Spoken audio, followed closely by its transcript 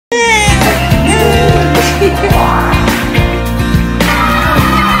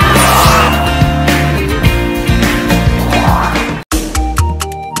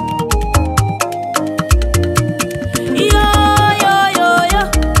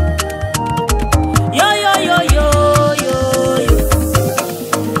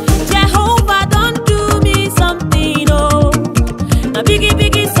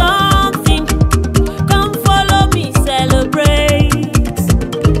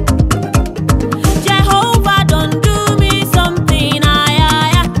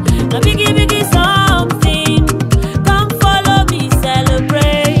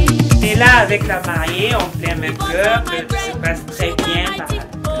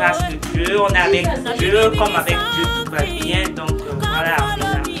grâce de Dieu, on est avec Dieu, comme avec Dieu tout va bien. Donc voilà, on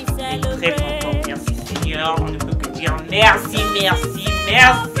est très contents. Merci Seigneur, on ne peut que dire merci, merci,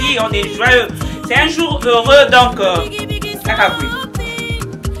 merci. On est joyeux. C'est un jour heureux, donc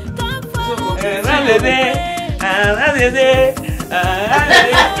bébé, bébé.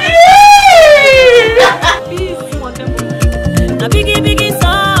 A biggie, biggie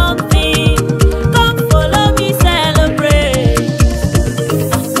something. Come follow me, celebrate.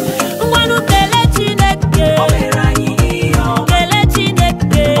 Wanu kele chineke, kele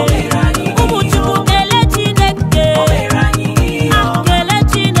chineke. Umuchuku kele chineke, kele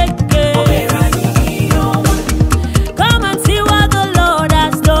chineke. Come and see what the Lord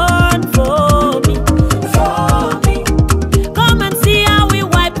has done for me. Come and see how He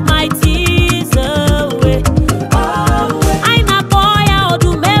wiped my tears away.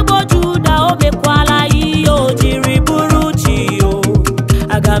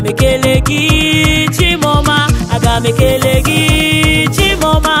 Agamekelegi chimoma, agamekelegi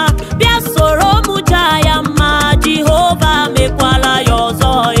chimoma. Bia soro mujaya ma Jehovah mekwala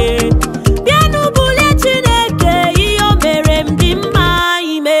yozo e. Bia nubule chineke iyo mere mdimma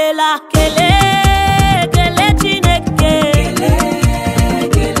imela. Kele kele chineke,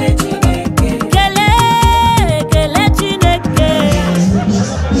 kele chineke, kele kele chineke.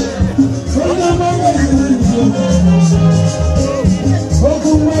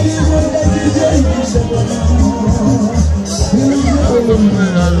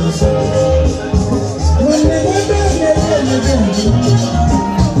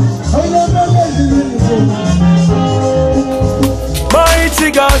 Mighty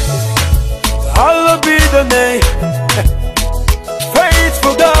God, hallowed be the name.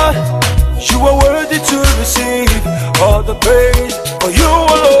 Faithful God, you are worthy to receive all the praise. For you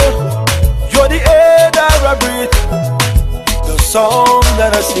alone, you're the air that I breathe, the song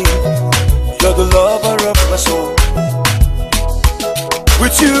that I sing. You're the lover of my soul.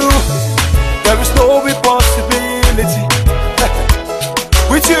 With you, there is no impossibility.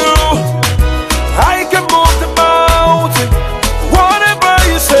 With you, I can move the mountain. Whatever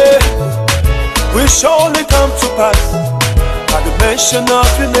you say will surely come to pass. At the mention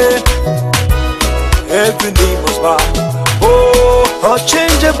of your name, every knee must bow. Oh,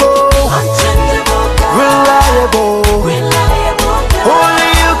 unchangeable, reliable. Only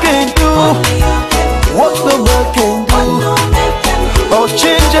you can do what no man can do.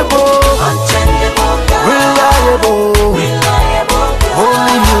 Unchangeable, reliable.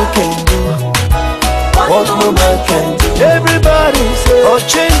 Only you can do what no man can do. Everybody say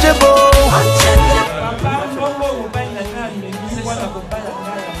unchangeable.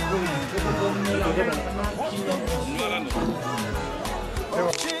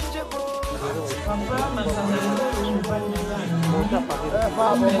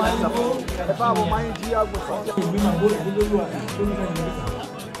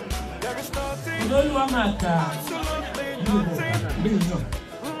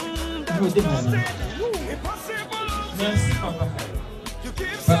 Merci papa.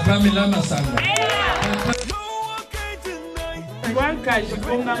 Papa Mila Masanga. Wakaji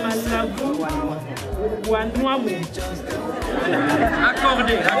konga malabu wanwamu.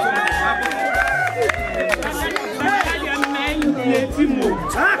 Accordé.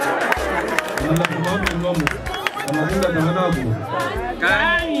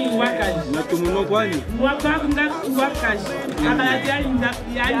 Kani wakaji na tumuno kwani wakanga wakaji akalaja inda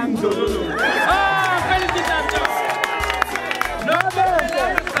ya ndololo. Oh, félicitations.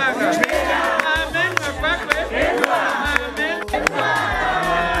 Amen papa. Amen.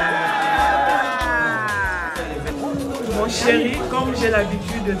 Mon chéri, comme j'ai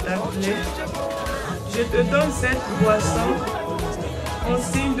l'habitude de t'appeler, je te donne cette boisson en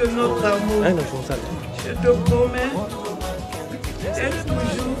signe de notre amour. Je te promets d'être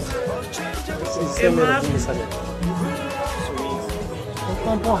toujours aimable. On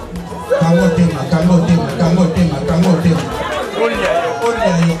comprend.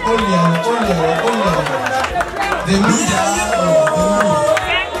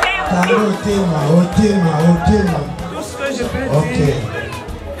 Tout ce que je peux dire.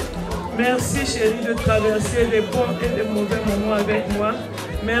 Merci chérie de traverser les bons et les mauvais moments avec moi.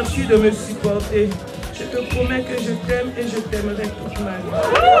 Merci de me supporter. Je te promets que je t'aime et je t'aimerai toute ma vie.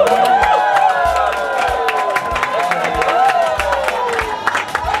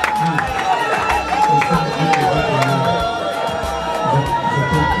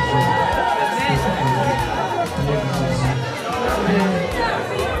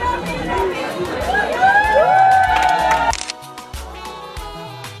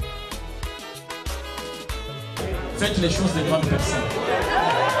 Faites les choses des grandes personnes.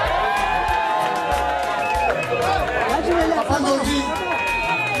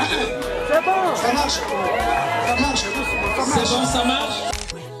 C'est bon. Ça marche. Ça marche. C'est bon, ça marche.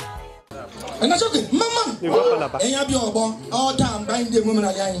 Maman. Et bien bon. Oh, time, bind the woman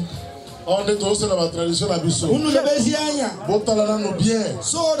again. On est tous dans la tradition à Bissau. On nous le bézia. Botalana nous bien.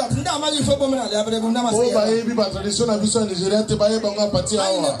 So that Ndama il faut bomber la brebunda ma. Oh, bah, ebi ba tradition à Bissau Nigeria te baye banga parti à.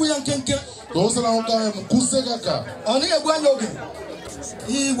 Aïe, ne bouillant quelqu'un. Tous là on quand même couser kaka. On est bois yoga.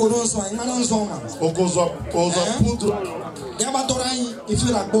 Il voudrait soin, il m'a non soin. Okozo poudre. Yabadorai, il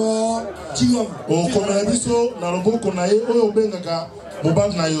fait la boire. Tiom. O comme la Bissau na loboko na ye oyo bengaka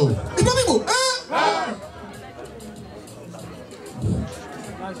mobile na yo. Il peut vivre.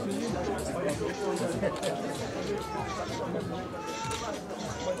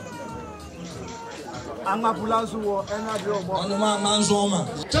 Anga pulazu wo ena bio bo. On ma manzoma.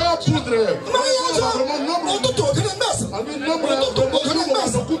 Ciao poudre. Non to to que mess. Abi nombre to que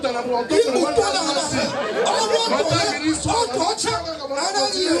mess. On kuta na mo to ko na masi.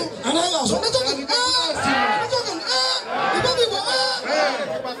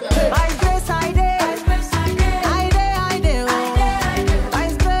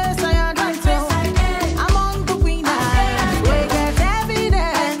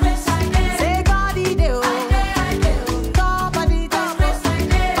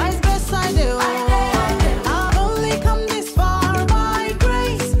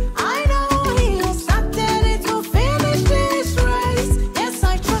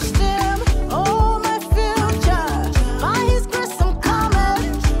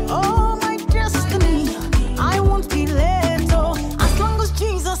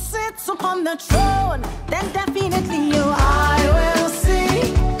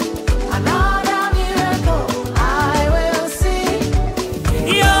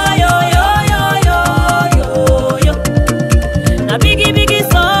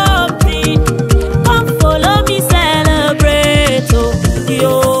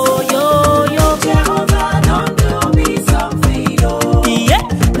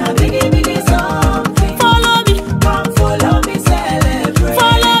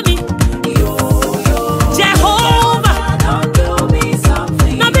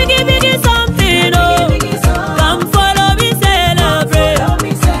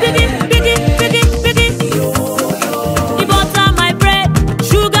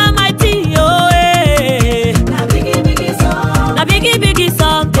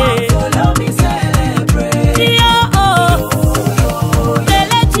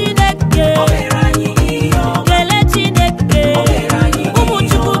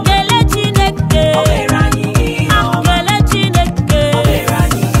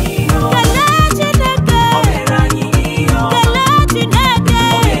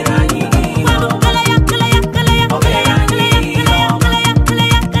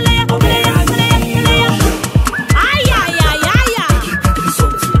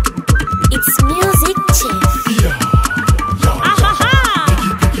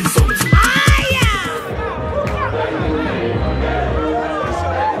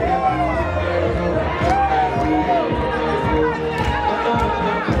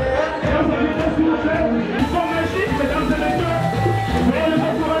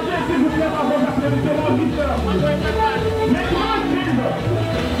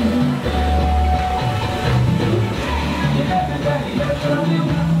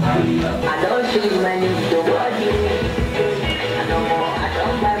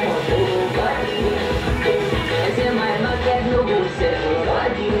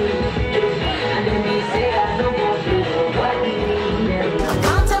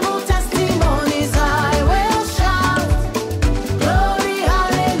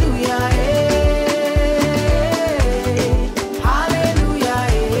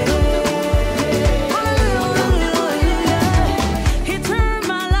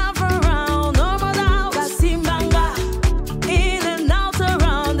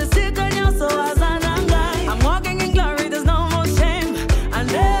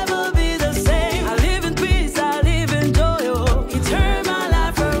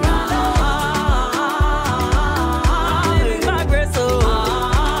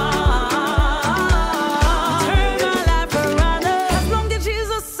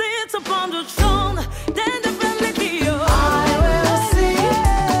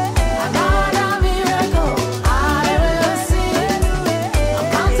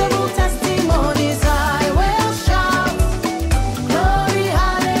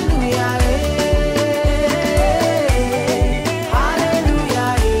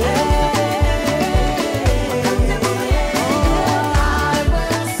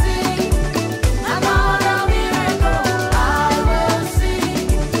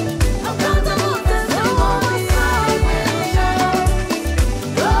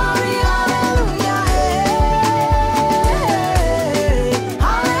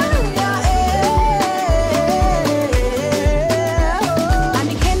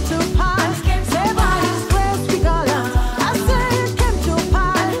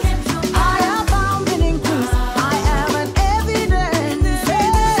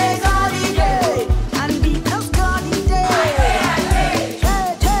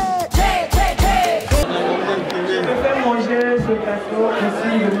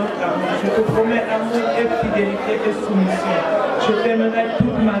 et soumission. Je t'aimerai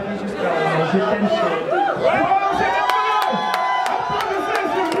toute ma vie jusqu'à la mort. Je t'aime, chérie.